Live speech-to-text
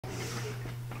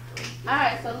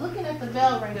Alright, so looking at the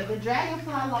bell ringer, the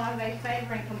dragonfly larvae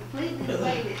favoring completely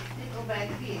weighted stickleback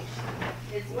fish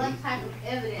is one type of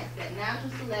evidence that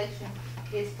natural selection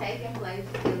is taking place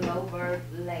in low bird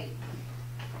lake.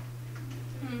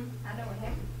 I know what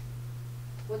happened.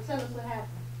 Well, tell us what happened.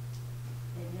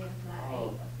 The dragonfly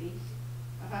ate a fish.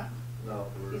 No.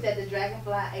 You said the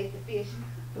dragonfly ate the fish.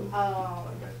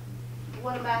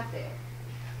 What about that?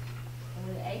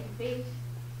 When it ate the fish,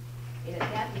 it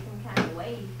adapted some kind of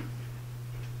way.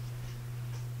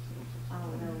 I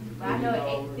don't know. But I know it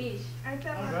ate the fish.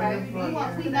 Okay.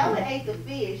 We know it ate the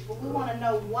fish, but we want to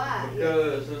know why.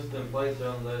 Because since them plates are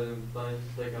on there, them things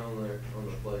stick on there on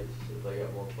the plates. If they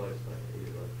got more plates, they can eat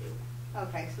it like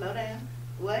that. Okay, slow down.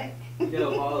 What? You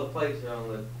know, all the plates are on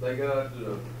there. They go after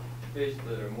the fish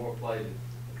that are more plated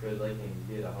because they can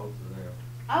get a hold of them.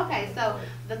 Okay, so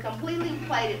the completely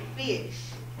plated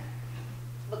fish,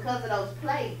 because of those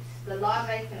plates, the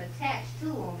larvae can attach to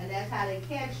them, and that's how they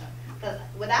catch them. Because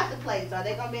without the plates, are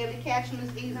they going to be able to catch them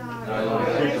as easily? No,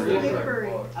 they're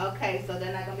slippery. Okay, so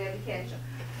they're not going to be able to catch them.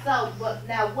 So, but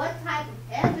now what type of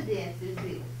evidence is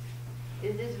this?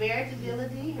 Is this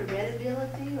veritability,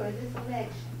 heritability, or is this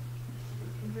selection?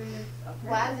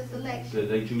 Why is it selection? So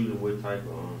they choose what type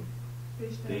of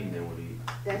thing they want to eat.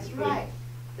 That's right.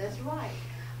 That's right.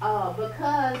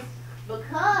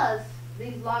 Because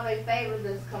these larvae favor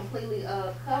this completely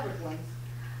covered ones.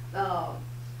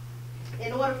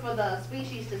 In order for the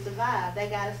species to survive, they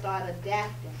got to start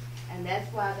adapting, and that's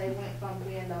why they went from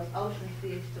being those ocean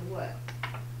fish to what?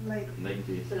 Lake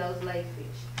fish. To those lake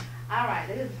fish. All right,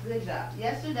 that is a good job.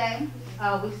 Yesterday,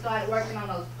 we started working on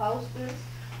those posters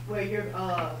where you're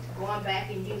going back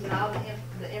and using all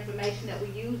the information that we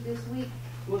used this week.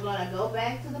 We're going to go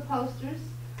back to the posters.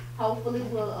 Hopefully,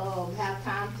 we'll have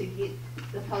time to get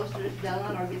the posters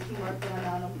done or get some work done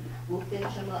on them. We'll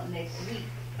finish them up next week.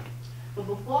 But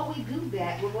before we do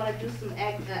that, we're going to do some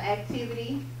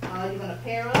activity. You're going to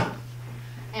pair up.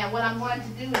 And what I'm going to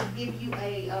do is give you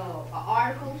a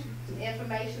article, some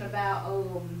information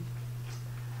about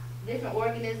different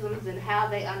organisms and how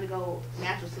they undergo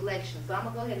natural selection. So I'm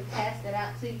going to go ahead and pass that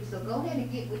out to you. So go ahead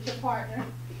and get with your partner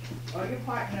or your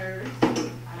partners.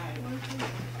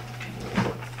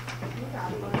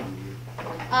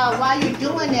 While you're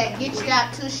doing that, get you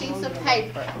out 2 sheets of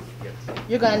paper.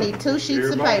 You're going to need 2 sheets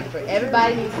of paper.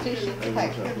 Everybody needs 2 sheets of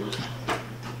paper.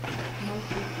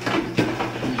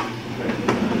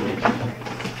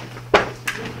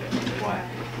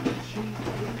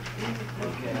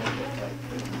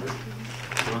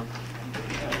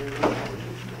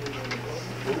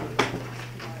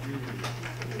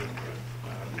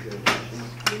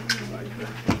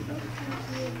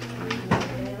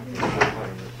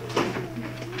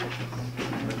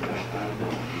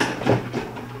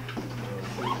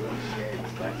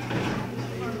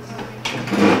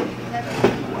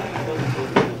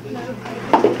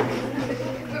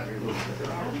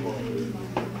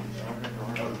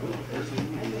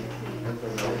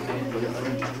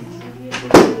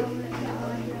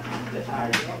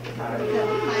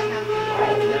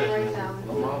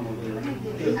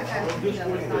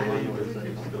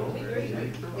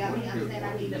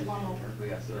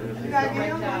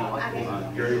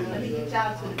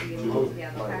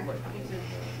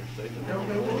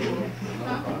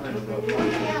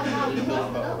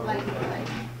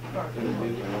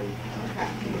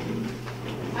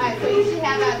 Alright, so you should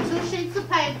have out 2 sheets of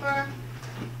paper.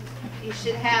 You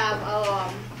should have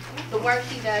the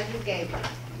worksheet that I just gave you.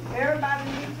 Everybody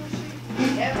needs 2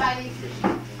 sheets? Everybody needs 2 sheets.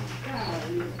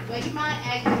 Well, you might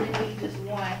actually need just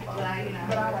one, but I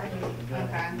like it.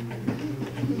 Okay.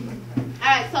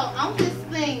 Alright, so on this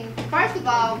thing, first of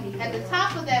all, at the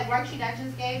top of that worksheet I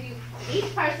just gave you,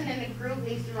 each person in the group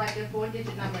needs to write their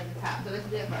 4-digit number at the top. So let's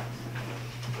do it first.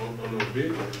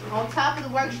 On top of the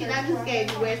worksheet I just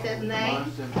gave you where it says name,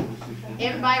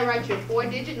 everybody write your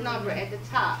 4-digit number at the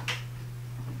top.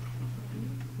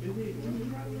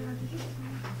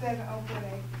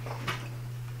 7048.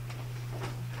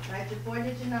 Write your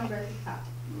 4-digit number at the top.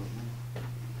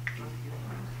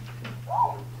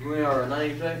 You mean our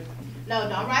name, Jay? No,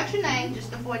 don't write your name,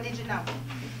 just the 4-digit number.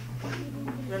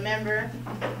 Remember?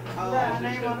 Write a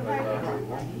name on the paper?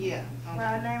 Yeah.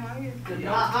 Write a name on here?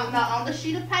 No, on the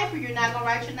sheet of paper, you're not going to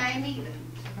write your name either.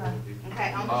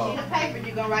 Okay, on the sheet of paper,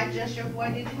 you're going to write just your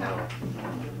 4-digit number.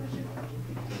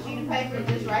 Sheet of paper,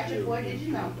 just write your 4-digit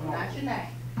number, not your name.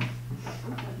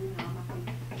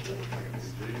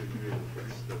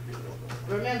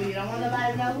 Remember, you don't want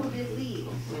nobody to know who this is.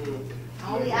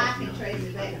 Only I can trace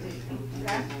it back to you.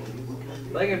 Okay?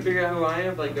 They can figure out who I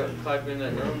am if they go type in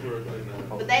that number.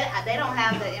 But they don't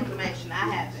have the information. I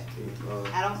have it.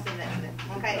 I don't send that to them.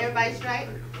 Okay, everybody straight?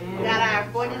 We got our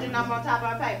 4-digit number on top of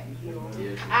our paper.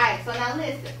 Alright, so now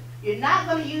listen. You're not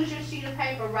going to use your sheet of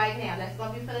paper right now. That's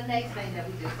going to be for the next thing that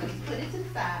we do. So just put it to the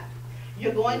side.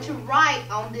 You're going to write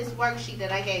on this worksheet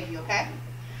that I gave you, okay?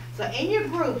 So in your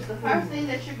groups, the first thing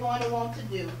that you're going to want to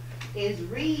do is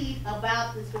read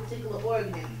about this particular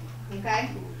organism, okay?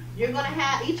 You're going to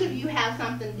have, each of you have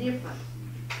something different.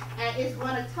 And it's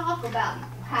going to talk about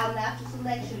how natural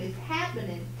selection is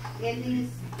happening in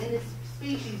this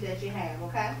species that you have,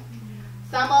 okay?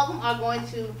 Some of them are going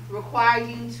to require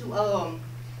you to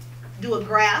do a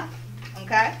graph,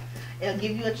 okay? It'll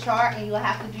give you a chart and you'll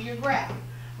have to do your graph.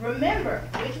 Remember,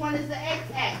 which one is the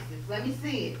x-axis? Let me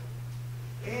see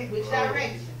it. Which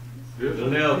direction?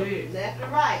 Left. Left or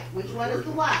right? Which one is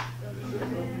the y?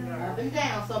 Up and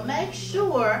down. So make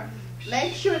sure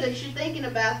that you're thinking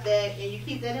about that and you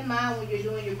keep that in mind when you're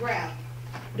doing your graph.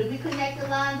 Do we connect the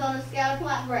lines on the scatter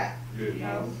plot graph?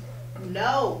 No.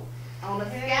 No. On the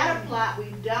scatter plot,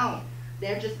 we don't.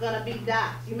 They're just going to be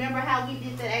dots. You remember how we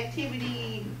did that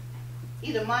activity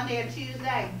either Monday or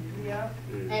Tuesday? Yeah.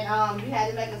 And you had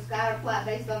to make a scatter plot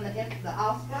based on the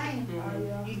offspring.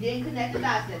 Yeah. You didn't connect the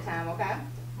dots that time, okay?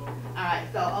 Alright,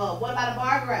 so what about a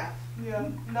bar graph? Yeah.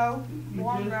 No.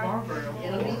 Bar graph.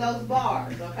 It'll be those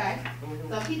bars, okay?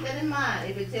 So keep that in mind.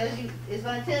 If it tells you, it's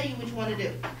going to tell you which one to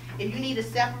do. If you need to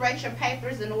separate your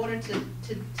papers in order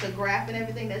to graph and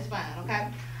everything, that's fine, okay?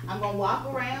 I'm going to walk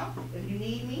around. If you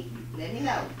need me, let me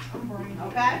know.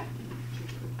 Okay?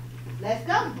 Let's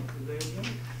go.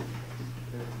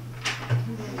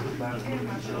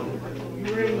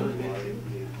 You ready?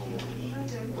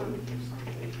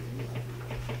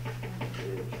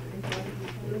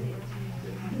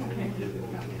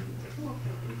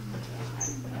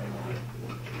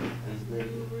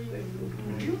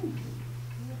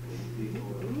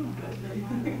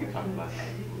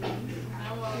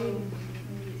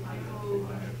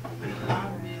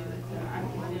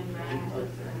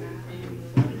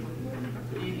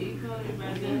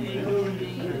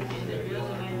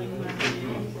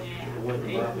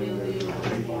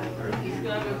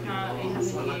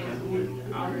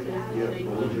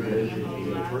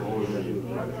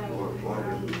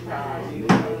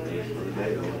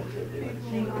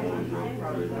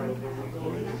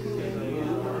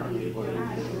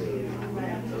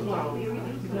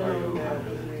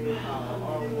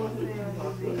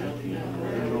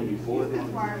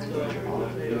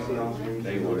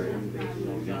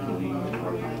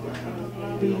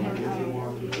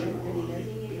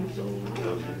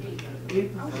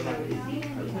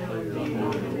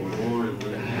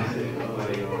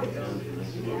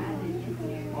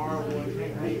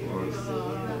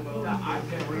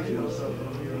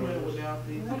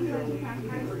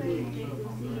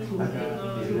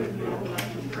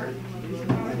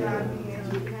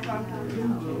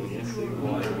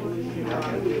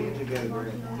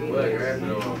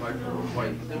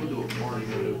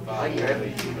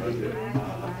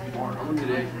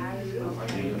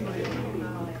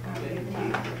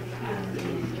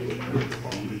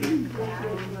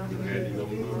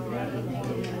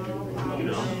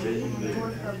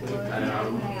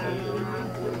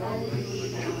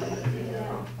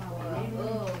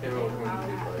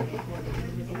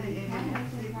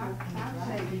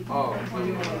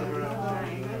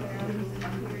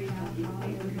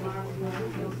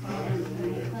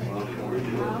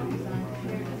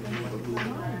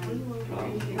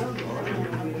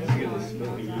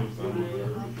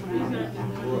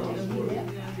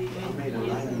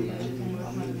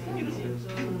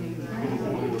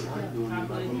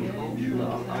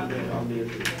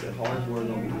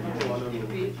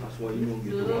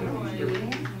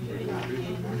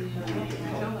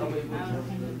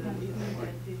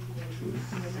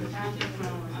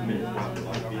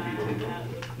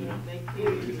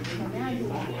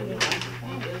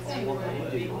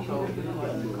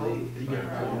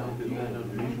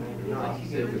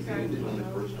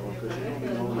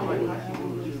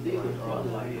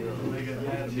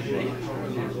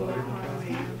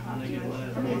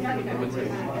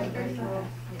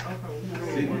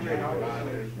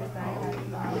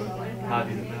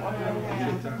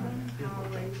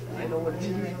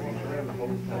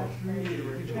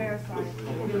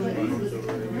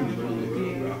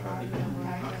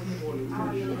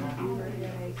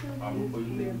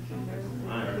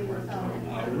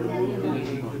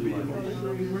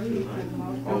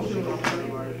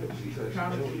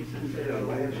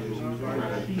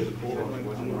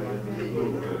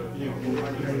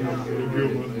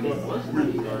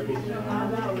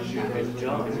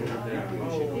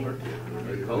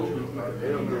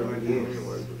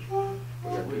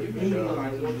 Okay,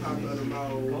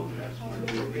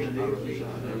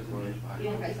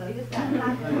 so this got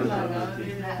not.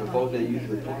 The folks that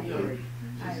usually talk to her.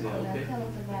 Alright, so now tell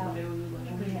us about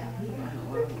when we have people.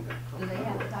 Do they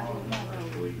have to talk to them?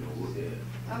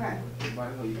 Okay.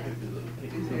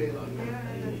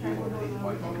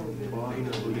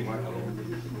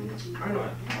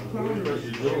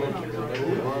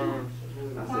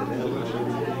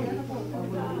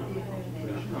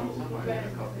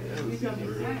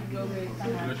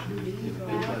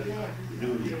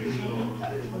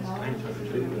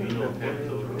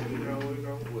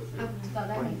 So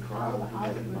that means all the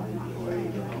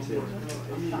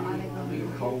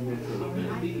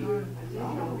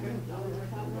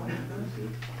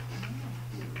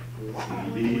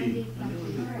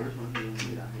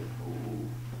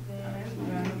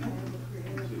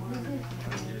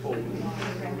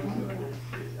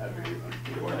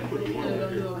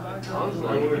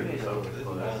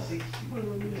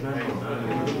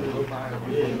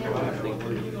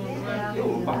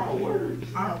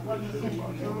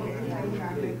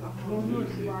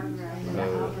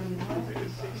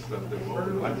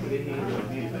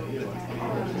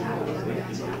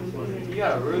You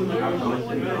got a room there?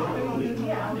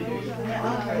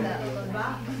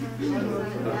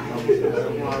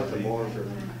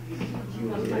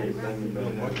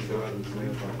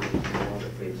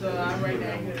 So I'm right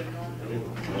down here.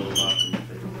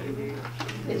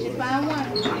 Did you find one?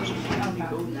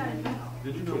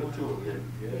 Did you know what to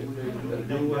I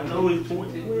know it's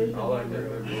 20. I like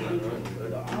that.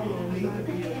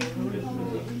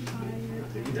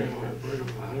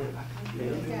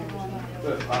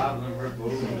 Put 5 of them per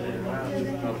book.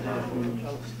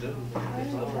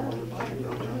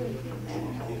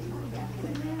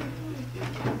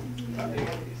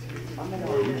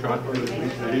 We tried to,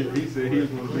 he said he was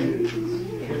going to be it.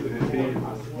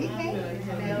 He can't.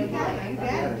 You got it,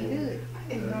 good.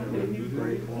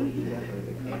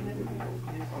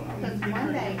 Because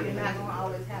one day you're not gonna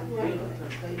always have to do it.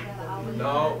 So you gotta always.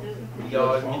 No, you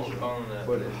always get your phone out.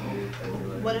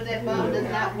 What if that phone does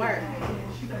not work?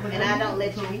 And I don't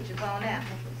let you get your phone out?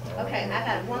 Okay, I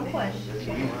got one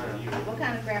question. What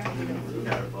kind of graphic is this?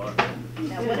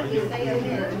 Now, what if we say a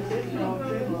minute?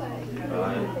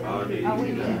 Are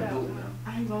we good?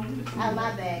 Out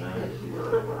my bag.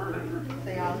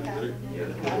 Say all the time.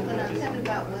 So now tell me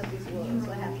about what this was.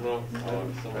 What happened?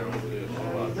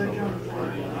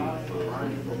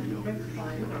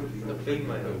 The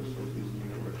females.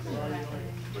 I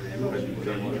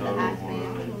said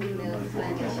females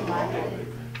slash white.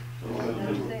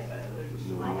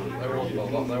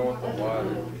 They want the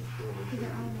wider.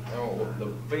 The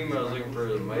females looking for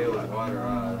the male with wider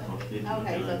eyes. Okay, so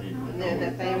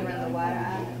they're favoring the wider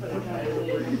eye.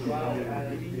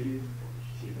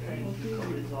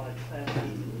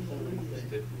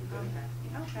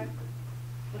 Okay.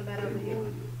 What about over here?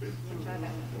 Try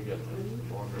that one.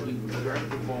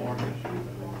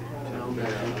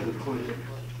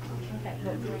 Okay,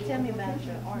 well, tell me about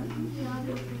your art.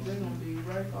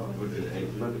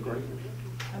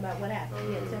 About what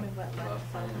happened? Yeah, tell me what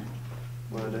happened.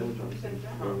 Well, they were trying to say,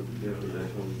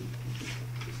 that's when,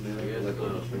 like,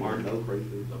 Martin no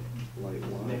crazy, like,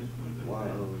 why,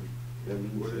 that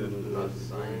means Not the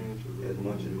same. as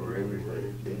much as for every that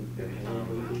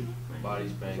Body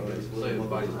span, say the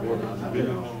body's more than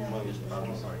just about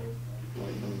the same.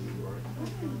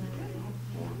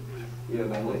 Yeah,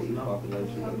 they let each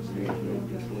population of the they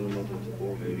split them up into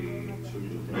 4 groups.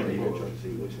 And they were trying to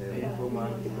see which had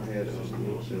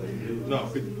No,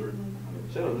 53.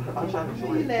 shut up, I'm trying to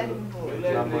explain.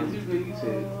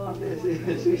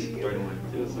 You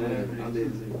I'm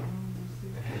dead too.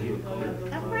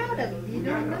 I'm proud of you. You're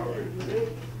doing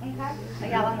good. Okay. Are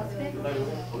y'all almost finished?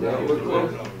 Yeah, we're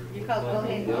close. You go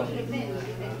ahead. You're finished.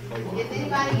 Is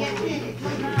anybody yet finished? I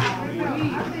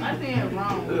think it's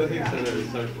wrong. He said that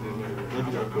it's searching in there. Let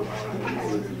me go put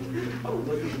oh,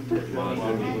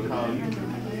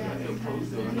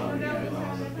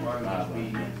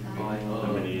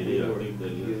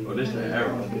 this is the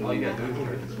arrow. All you got to do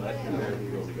is select it.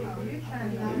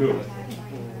 Move.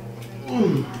 So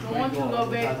once you go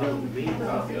back to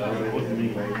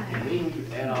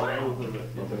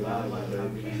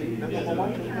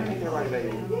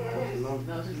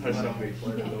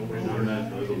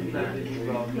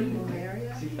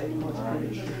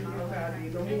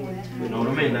No,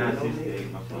 them ain't 968.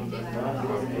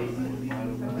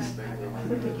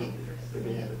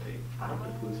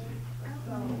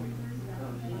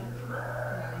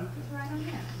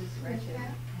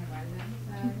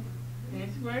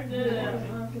 it's right there.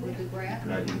 With the graph.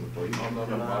 Can I do it for you? X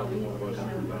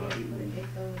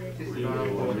over there.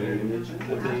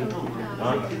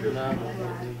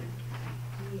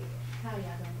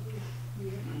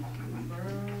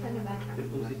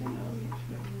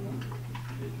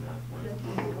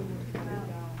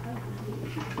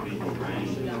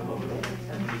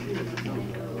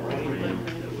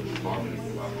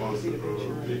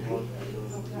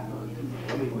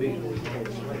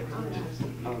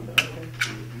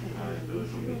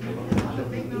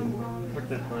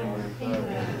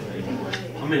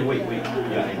 I mean, wait.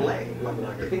 Yeah. What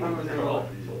is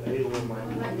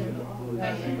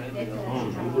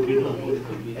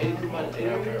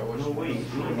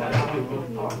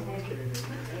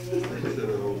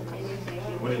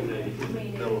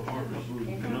that? That was Harvard.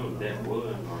 No, that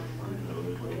was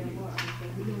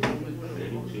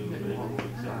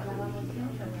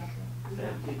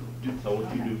So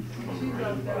what you do?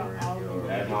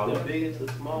 Add all the biggest to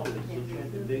smallest. The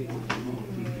biggest to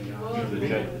smallest. Use a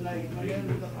check.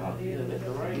 Yeah, that's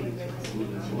the range.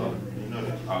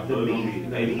 So it'll be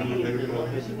 80.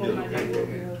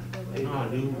 No,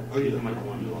 dude. Oh, yeah.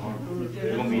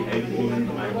 It's gonna be 80.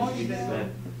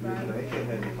 They can't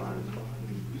have me fine.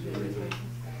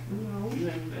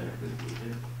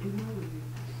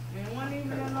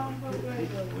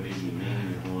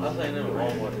 I think they were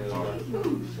wrong with it.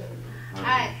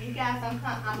 Alright, you guys,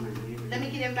 let me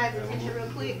get everybody's attention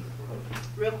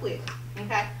real quick,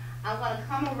 okay? I'm gonna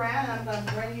come around and I'm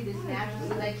gonna bring you this natural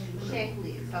selection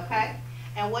checklist, okay?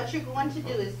 And what you're going to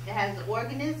do is, it has the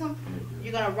organism,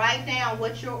 you're gonna write down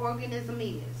what your organism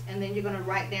is, and then you're gonna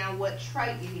write down what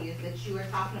trait it is that you are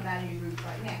talking about in your group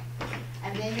right now.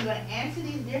 And then you're gonna answer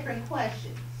these different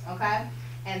questions, okay?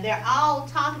 And they're all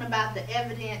talking about the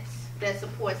evidence that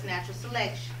supports natural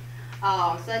selection,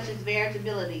 such as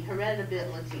variability,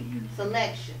 hereditability,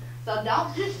 selection. So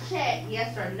don't just check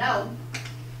yes or no.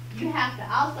 You have to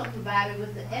also provide it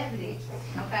with the evidence,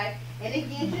 okay? And it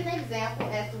gives you an example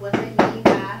as to what they mean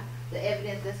by the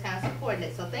evidence that's kind of supporting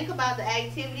it. So think about the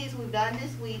activities we've done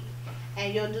this week,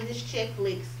 and you'll do this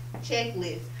checklist.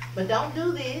 But don't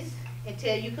do this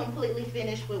until you completely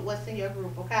finish with what's in your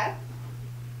group, okay?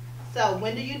 So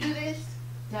when do you do this?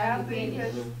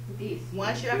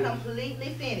 Once you're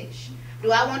completely finished.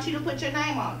 Do I want you to put your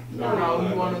name on it? No,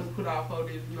 you want us to put our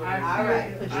photos. All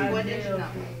right, put your initial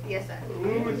number. Yes, sir.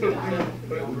 We're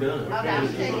done. Okay, I'm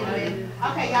telling you, man.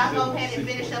 Okay, y'all go ahead and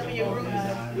finish up in your groups.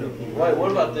 Wait,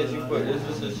 what about this? You put,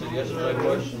 is this a yes or no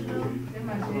question?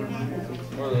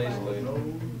 What are these things?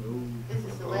 This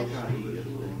is selection.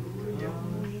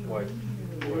 Wait.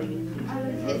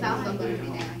 It's also going to be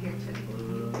down here too.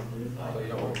 So you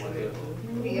don't want my head?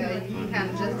 Yeah, you can kind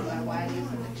of justify why it is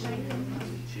selection.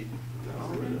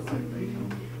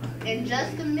 In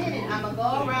just a minute, I'm going to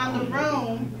go around the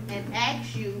room and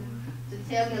ask you to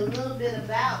tell me a little bit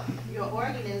about your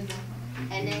organism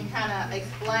and then kind of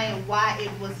explain why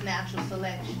it was natural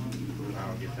selection.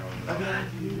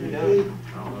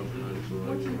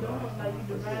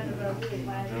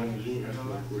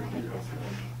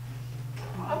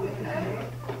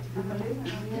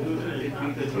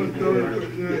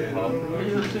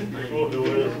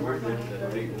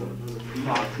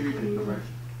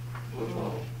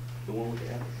 The one with the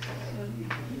apple.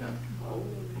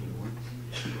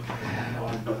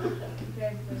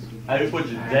 I just put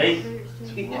your date.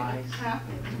 Huh?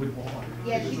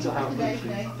 Yeah, she took today's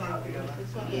day.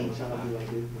 It's 28.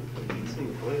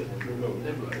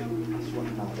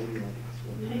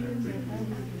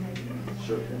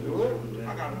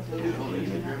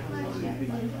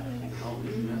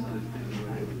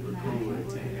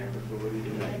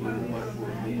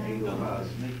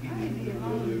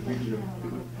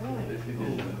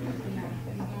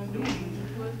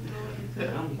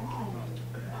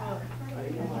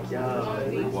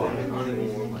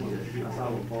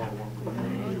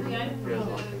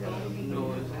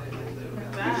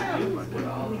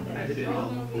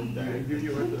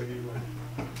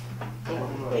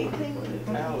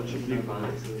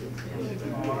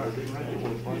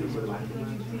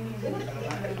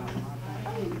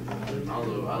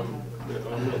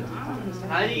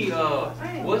 How do you,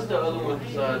 what's the other one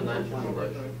besides natural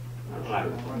selection?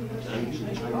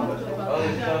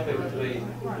 Other topics, please.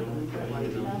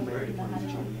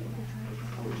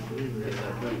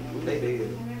 They did.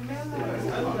 I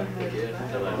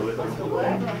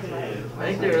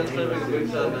think there are other topics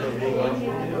besides natural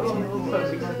selection.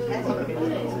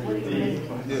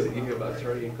 You hear about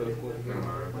Charlie and Cook?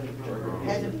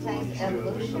 As it pertains to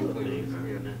evolution.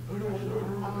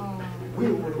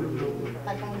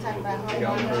 Like when we talk about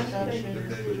hormone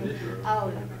structure.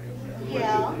 Oh,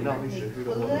 Yeah, No, he said we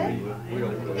don't could.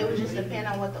 want It would just depend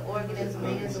on what the organism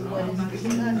is and what is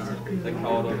discussed. They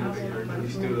called him. He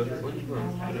stood up. What you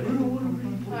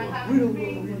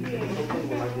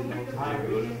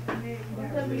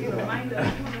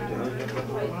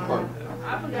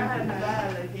I forgot how to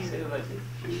violate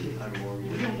him. I'm more.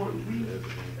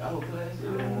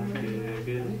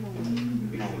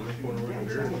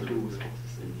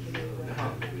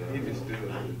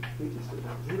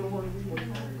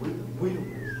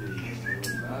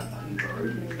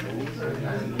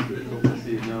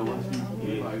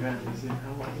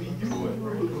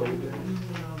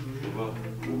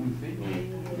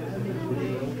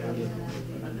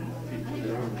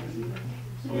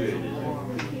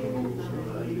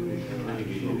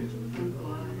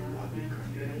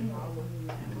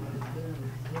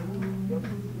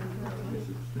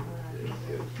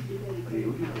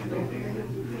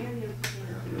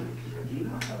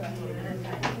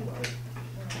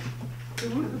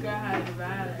 We forgot how to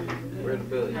violate him. Where the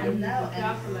belly? I know,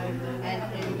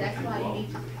 and that's why you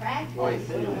need to practice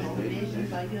division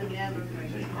so you'll never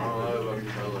forget. I don't know about the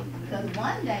color. Because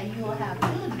one day you will have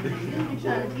children, you'll be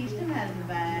trying to teach them how to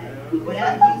divide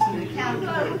without using the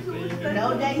calculator.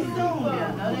 No day soon,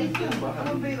 yeah, no day soon. I'm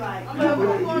gonna be like, I'm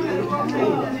going to the wrong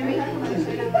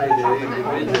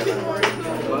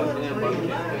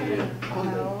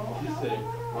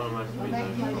One of my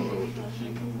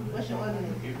What's your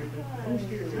organism?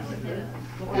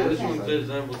 yeah, this one says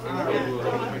resembles individual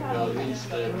of each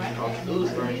step. I'll still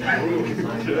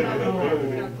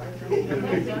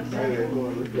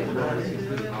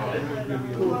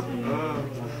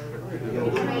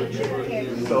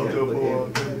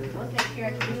What's that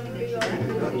characteristic that you like?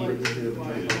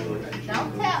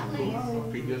 Don't tap, please.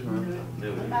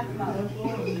 What about the most?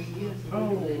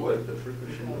 What the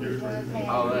freaking?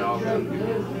 Oh, they all go.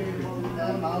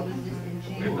 Moses is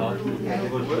in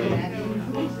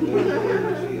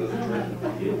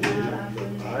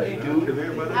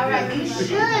All right, you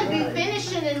should be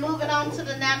finishing and moving on to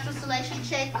the natural selection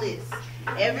checklist.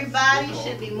 Everybody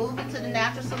should be moving to the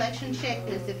natural selection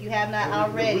checklist if you have not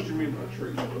already. What you mean by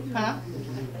tree? Huh?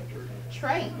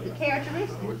 Trait, the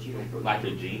characteristic. Like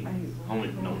a gene?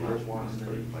 Only no first one.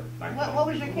 Like What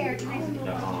was your characteristic?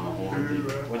 the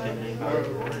what's his name?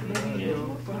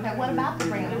 Yeah. Now, what about the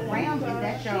round? Round, is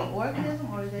that your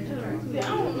organism or is that your trait? I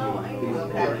don't know.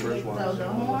 Okay, so the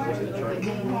horn,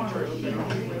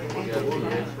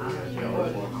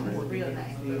 real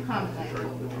name, common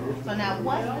name. So now,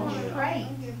 what's the trait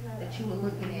that you were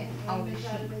looking at on the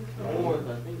sheet?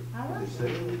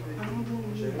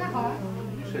 Not hard.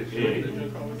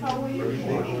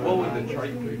 What would the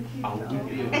trait be? What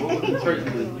would the trait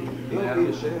be?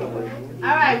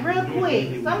 All right, real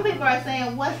quick. Some people are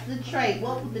saying, what's the trait?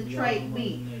 What would the trait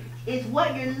be? It's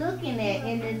what you're looking at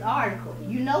in this article.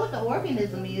 You know what the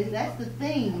organism is. That's the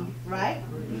thing, right?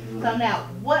 So now,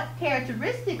 what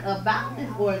characteristic about this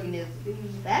organism?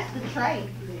 That's the trait.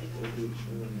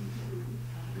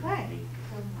 Okay.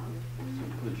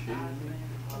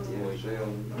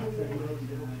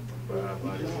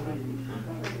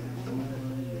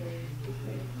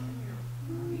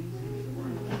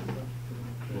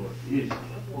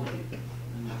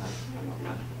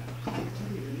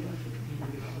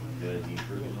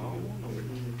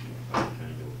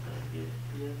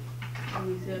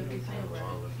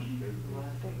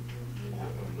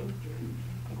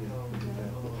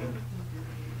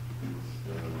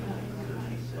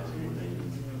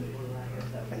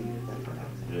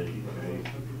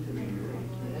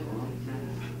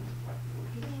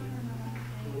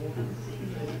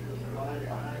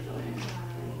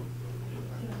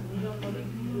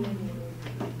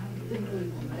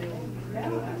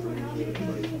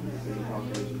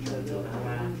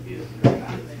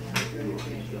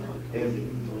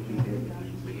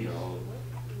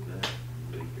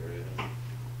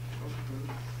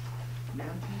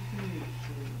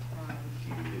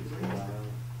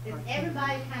 Is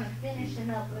everybody kind of finishing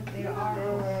up with their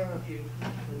articles?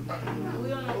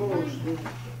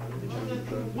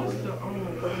 What's the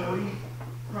three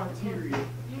criteria?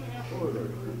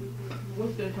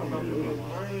 What's that talking about?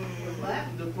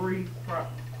 What? The three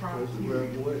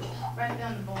criteria. Right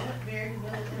down the board,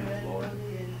 variability,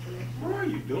 hereditability, and selection. What are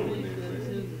you doing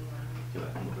there?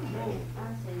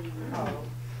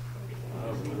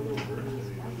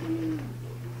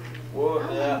 Well,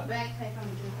 I'm yeah. gonna backpack on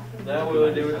the Now what do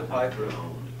we do with the piper?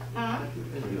 Huh?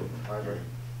 Piper.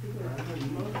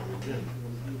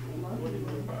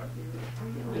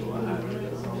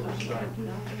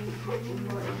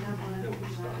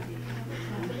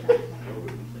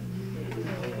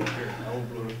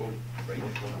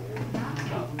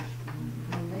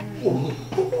 Yes,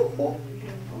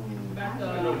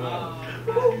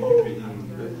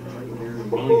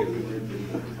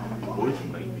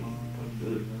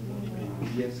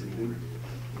 it do.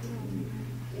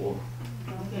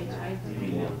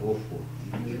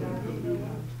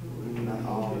 Not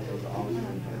all of the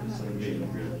offspring have the same gene.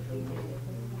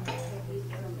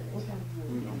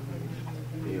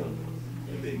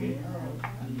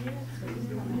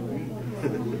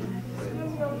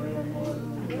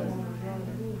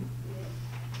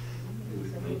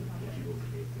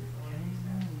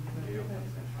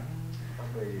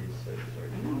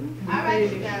 All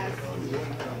right, you guys.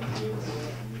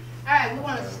 All right, we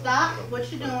want to stop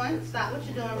what you're doing. Stop what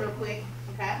you're doing real quick,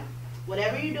 okay?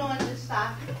 Whatever you're doing, just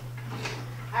stop.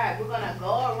 All right, we're going to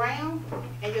go around,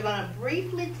 and you're going to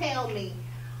briefly tell me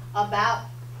about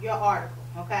your article,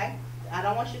 okay? I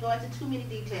don't want you to go into too many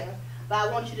details, but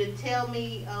I want you to tell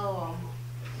me an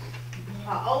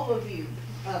overview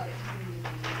of it.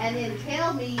 And then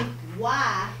tell me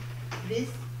why this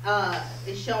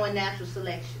is showing natural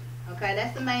selection. Okay,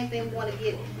 that's the main thing we want to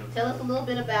get. Tell us a little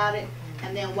bit about it,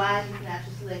 and then why is it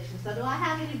natural selection. So do I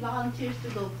have any volunteers to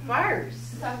go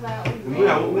first? Talk about We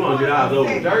want to get out of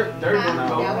those.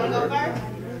 Y'all want to go first?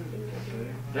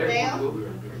 Dale?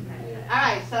 Dirt. All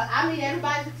right, so I need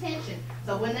everybody's attention.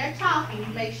 So when they're talking,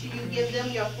 you make sure you give them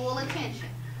your full attention.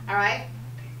 All right?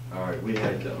 All right, we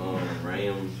had the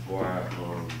Rams for our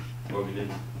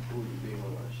organism,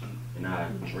 and I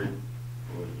drink.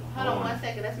 Hold on 1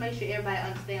 second. Let's make sure everybody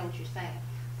understands what you're saying.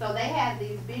 So they have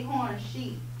these bighorn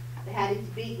sheep. They have these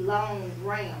big, long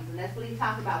rams. And that's what he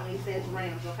talks about when he says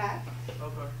rams, okay?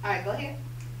 Okay. All right, go ahead.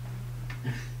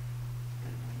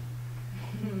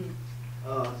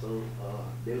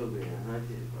 They were being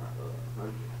hunted by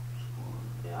hunters.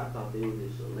 And I thought they were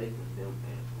just selecting them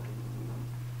as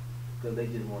because they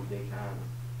just want their kind of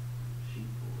sheep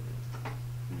or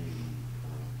maybe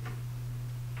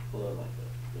for like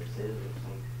the sales or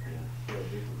something. Yeah, for a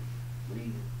different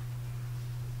reason.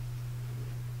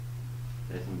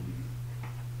 That's what we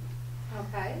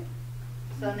Okay.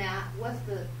 So now, what's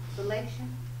the selection?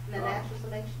 The natural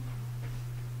selection?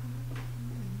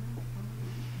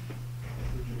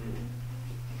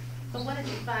 So what did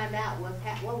you find out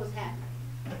what was happening?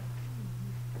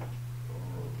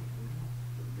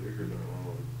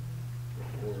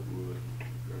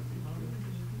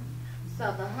 So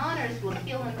the hunters were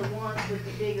killing the ones with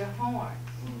the bigger horns.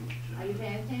 Are you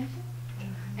paying attention?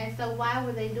 And so why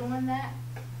were they doing that?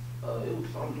 It was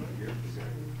something.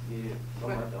 Yeah,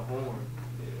 something like the horn.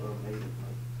 Made it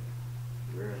like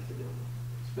rare to them,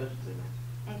 special to them.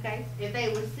 Okay, if they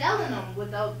were selling them,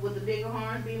 would the bigger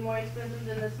horns be more expensive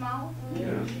than the small?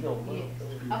 Yeah. Yes.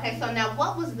 Okay, so now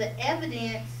what was the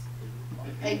evidence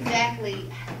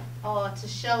exactly to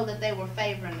show that they were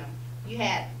favoring them? You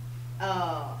had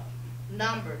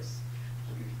numbers.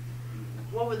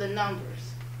 What were the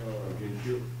numbers?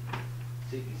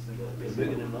 It's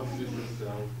bigger than us.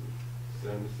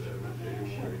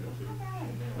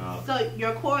 So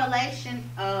your correlation,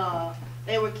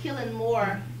 they were killing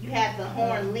more. You had the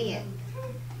horn length,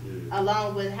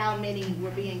 along with how many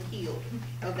were being killed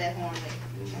of that horn length.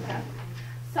 Okay.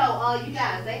 So you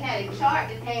guys, they had a chart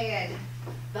that had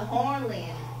the horn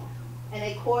length, and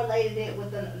they correlated it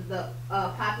with the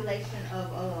population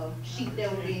of sheep that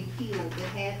were being killed that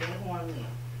had that horn length,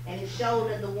 and it showed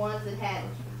that the ones that had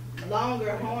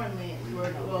longer horn lengths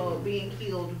were being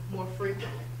killed more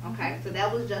frequently. Okay, so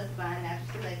that was justifying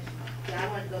natural selection. So I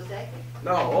want to go second.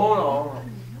 No, hold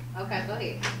on. Okay, go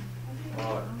ahead.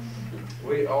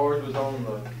 Ours was on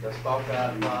the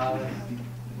stock-eyed flies,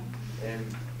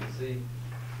 and see,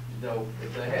 you know,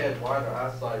 if they had wider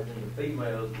eyesight than the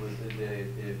females,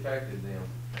 it affected them.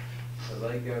 So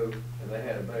they go, and they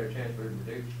had a better chance for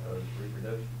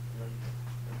reproduction.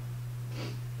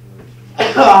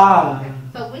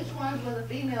 So which ones were the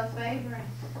females favoring?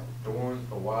 The ones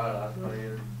the wide eye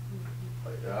span,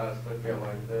 like the eyes stuck out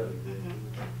like that.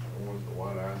 The ones the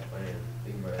wide eye span,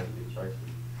 females get chased.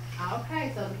 Okay,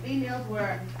 so the females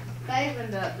were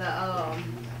favoring the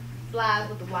flies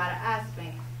with the wider eye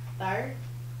span. Third,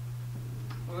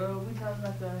 Well, we talking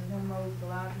about the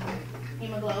hemoglobin.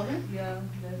 hemoglobin. Yeah,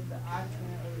 that's the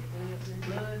oxygen of the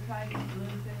blood type,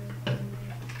 blood cells.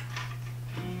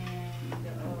 And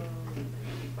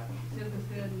sickle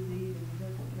cell disease and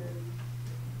tuberculosis.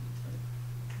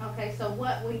 Okay, so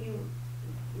what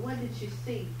did you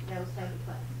see that was taking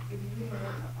place? If you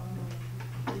had,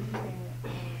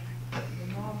 the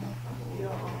normal,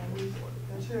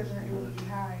 the children, it would be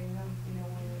high enough,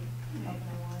 when up on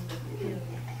one.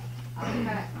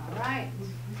 Okay, all right.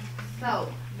 So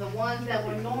the ones that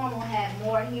were normal had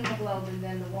more hemoglobin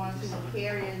than the ones who were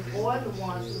carriers or the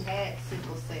ones who had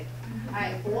sickle cell. All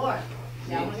right, Florida.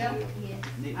 Y'all wanna go?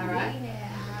 Yes. All right.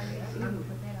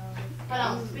 Hold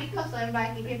on, speak up so everybody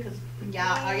can hear, cause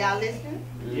are y'all listening?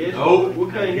 Yes. No, we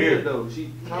can't hear it though. She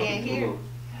You talking can't too hear? low.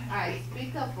 All right,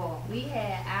 speak up for 'em. We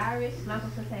had Irish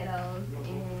smashed potatoes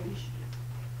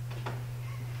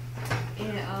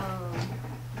and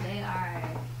they are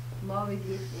more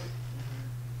resistant.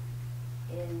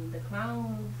 And the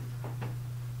clones,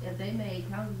 if they made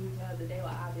clones of each other, they would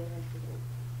all be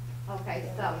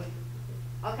hunted.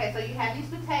 Okay, so you had these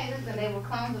potatoes and they were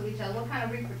clones of each other. What kind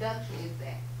of reproduction is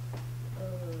that?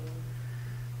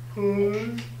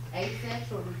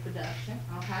 Asexual reproduction,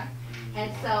 okay?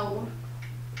 And so,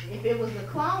 if it was a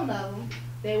clone of them,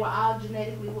 they were all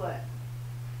genetically what?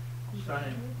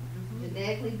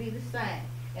 Genetically be the same.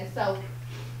 And so,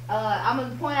 I'm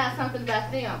going to point out something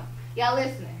about them. Y'all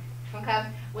listening, okay?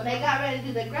 When they got ready to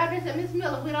do the graph, they said, Miss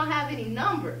Miller, we don't have any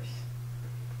numbers.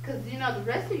 Because, you know, the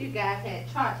rest of you guys had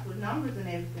charts with numbers and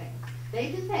everything.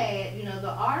 They just had, you know,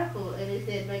 the article, and it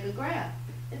said make a graph.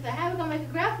 They said, how are we going to make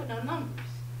a graph with no numbers?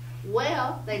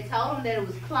 Well, they told them that it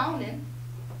was cloning.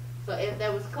 So if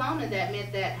there was cloning, that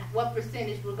meant that what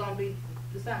percentage was going to be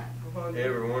the same?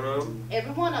 Every one of them?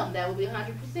 Every one of them, that would be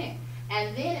 100%.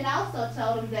 And then it also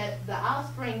told them that the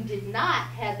offspring did not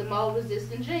have the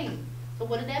mold-resistant gene. So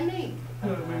what did that mean?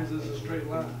 That means it's a straight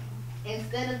line.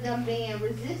 Instead of them being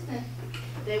resistant,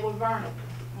 they were vulnerable,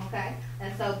 okay?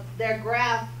 And so their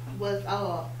graph was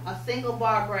a single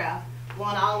bar graph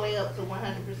going all the way up to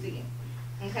 100%,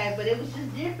 okay? But it was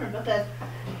just different because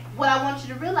what I want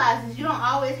you to realize is you don't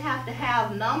always have to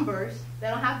have numbers. They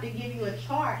don't have to give you a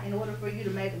chart in order for you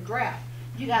to make a graph.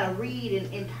 You got to read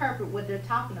and interpret what they're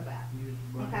talking about,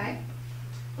 okay?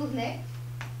 Who's next?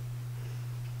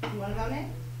 You want to go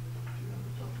next?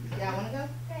 Y'all want to go?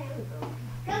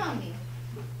 Come on, then.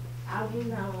 I was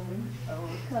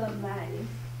colorblind.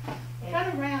 Turn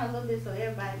around a little bit so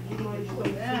everybody can get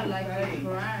it. Yeah, like it's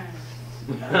crying.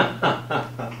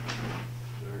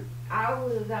 I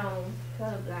was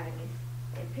colorblind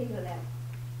and pingle out.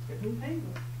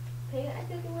 Pingle, I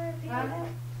think the word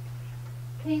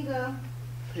pingle out.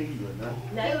 Pinga.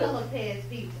 No, Lopez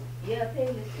people. yeah,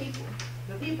 pingle is people.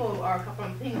 The people are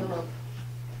from Pinga.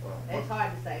 It's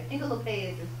hard to say. Pinga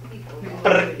Lopez is people.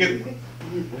 All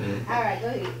right, go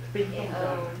ahead. And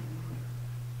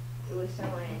it was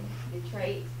showing the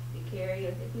traits, the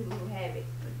carriers, the people who have it.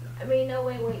 I mean, no,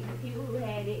 wait, the people who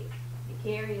had it, the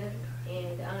carriers,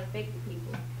 and the unaffected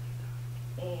people.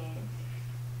 And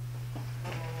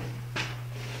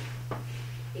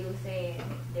it was saying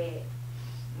that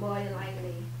more than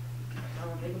likely,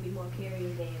 there will be more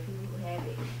carriers than people who have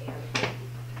it and unaffected.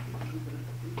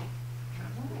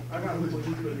 I got what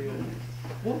you put in.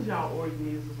 What was y'all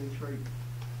organisms and traits?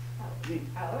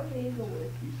 Our organism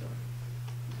was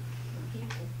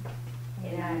people,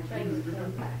 and our trait was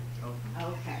colorblind.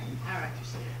 Okay.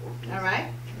 All right.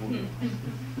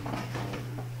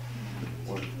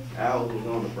 Owls was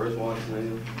on the first water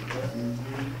snail,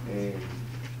 and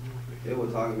they were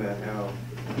talking about how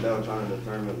they were trying to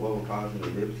determine what was causing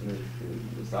the difference in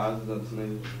the sizes of the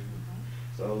snails.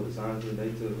 So the scientists,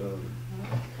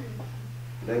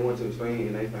 they went to extreme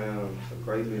and they found some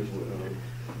crayfish with,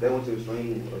 they went to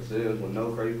extreme shells with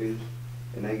no crayfish,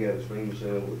 and they got extreme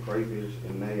shells with crayfish,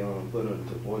 and they put them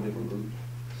into 4 different groups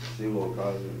to see what was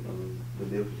causing the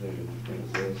difference in the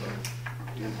cell size.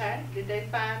 Okay. Did they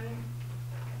find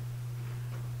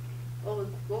what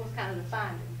was kind of the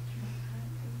finding?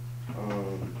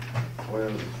 Well,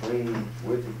 extreme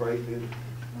with the crayfish,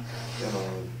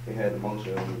 it had the most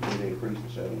shells, it increased the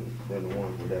shells than the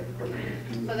ones without the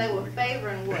crayfish. So they were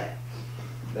favoring what?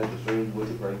 That the streams with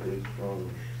the crayfish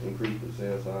increased the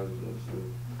cell sizes of the snail.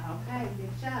 Okay,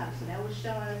 good job. So that was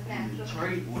showing us natural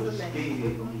Trait was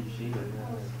selection. scared.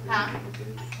 Huh?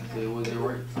 I said, was it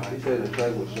right? He said the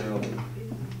trait was shell.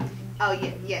 Oh,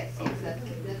 yeah, yes, that's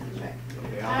the track.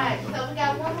 All right, so we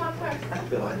got one more I person.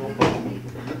 feel like I'm fucking.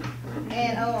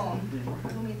 And,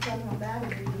 let me tell them about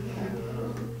it.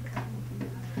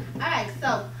 All right,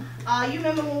 so, you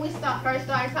remember when we first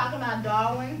started talking about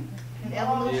Darwin and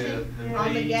evolution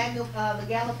on the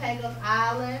Galapagos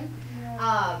Island?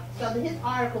 So his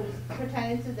article was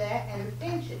pertaining to that and the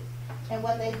finches. And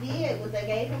what they did was they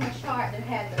gave him a chart that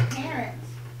had the parents,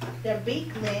 their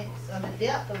beak lengths, or the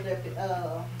depth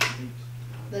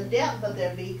of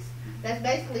their beaks. That's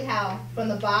basically how, from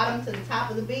the bottom to the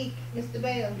top of the beak, Mr.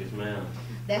 Bell. Yes, ma'am.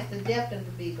 That's the depth of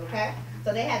the beak, okay?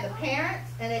 So they had the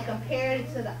parents and they compared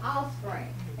it to the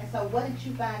offspring. And so what did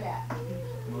you find out?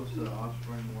 Most of the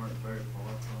offspring weren't very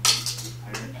far from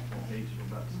the parents. ages are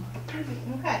about the same.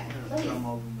 Okay, please. Some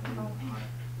of them are higher.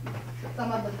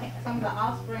 Some of the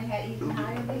offspring had even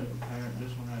higher beats.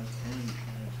 This one has 10 and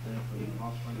it's definitely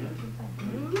offspring at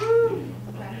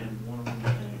 10.3. Okay. And one of them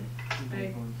has 2.4,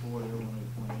 the other one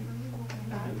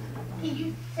 8.8. Can you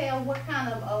tell what kind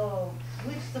of,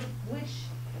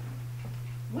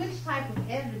 which type of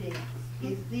evidence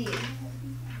is this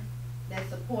that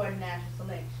support natural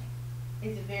selection?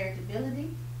 Is it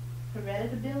variability,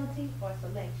 hereditability, or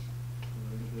selection?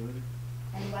 Hereditability,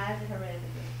 And why is it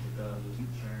hereditability? because it's the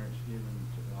parents given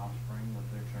to the offspring what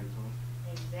their traits are.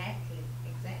 Exactly.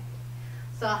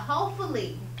 So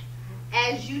hopefully,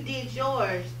 as you did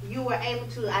yours, you were able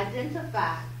to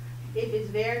identify if it's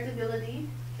variability,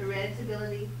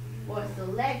 hereditability, or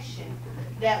selection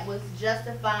that was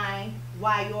justifying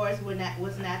why yours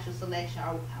was natural selection,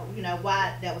 or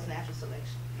why that was natural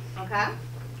selection. Okay?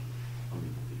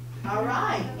 All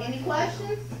right. Any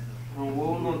questions? What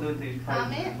we gonna do with these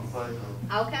Comments?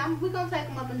 Okay, we're gonna take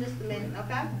them up in just a minute,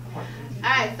 okay? All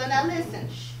right, so now listen.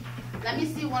 Let me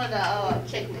see one of the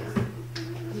checklists.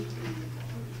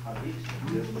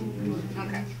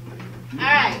 Okay. All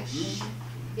right.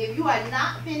 If you are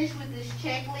not finished with this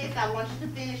checklist, I want you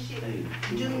to finish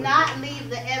it. Do not leave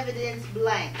the evidence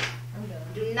blank.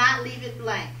 Do not leave it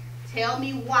blank. Tell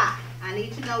me why. I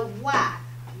need to know why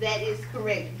that is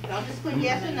correct. Don't just put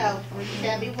yes or no.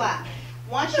 Tell me why.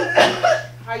 Once you finish,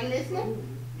 are you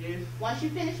listening? Yes. Once you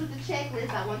finish with the checklist,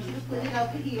 I want you to put it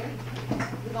over here.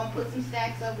 We're going to put some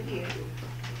stacks over here.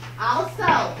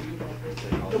 Also,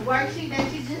 the worksheet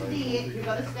that you just did, you're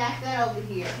going to stack that over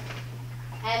here.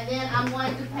 And then I'm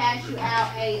going to pass you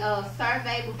out a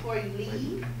survey before you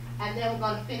leave. And then we're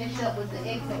going to finish up with the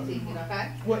exit ticket, okay?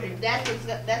 What? That's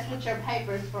what your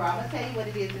paper is for. I'm going to tell you what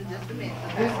it is in just a minute,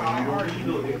 okay?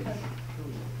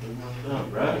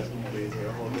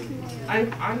 I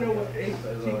know what the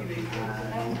exit ticket is.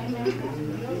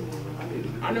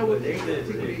 I know what the exit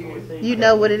ticket is. You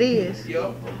know what it is?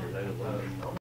 Yup.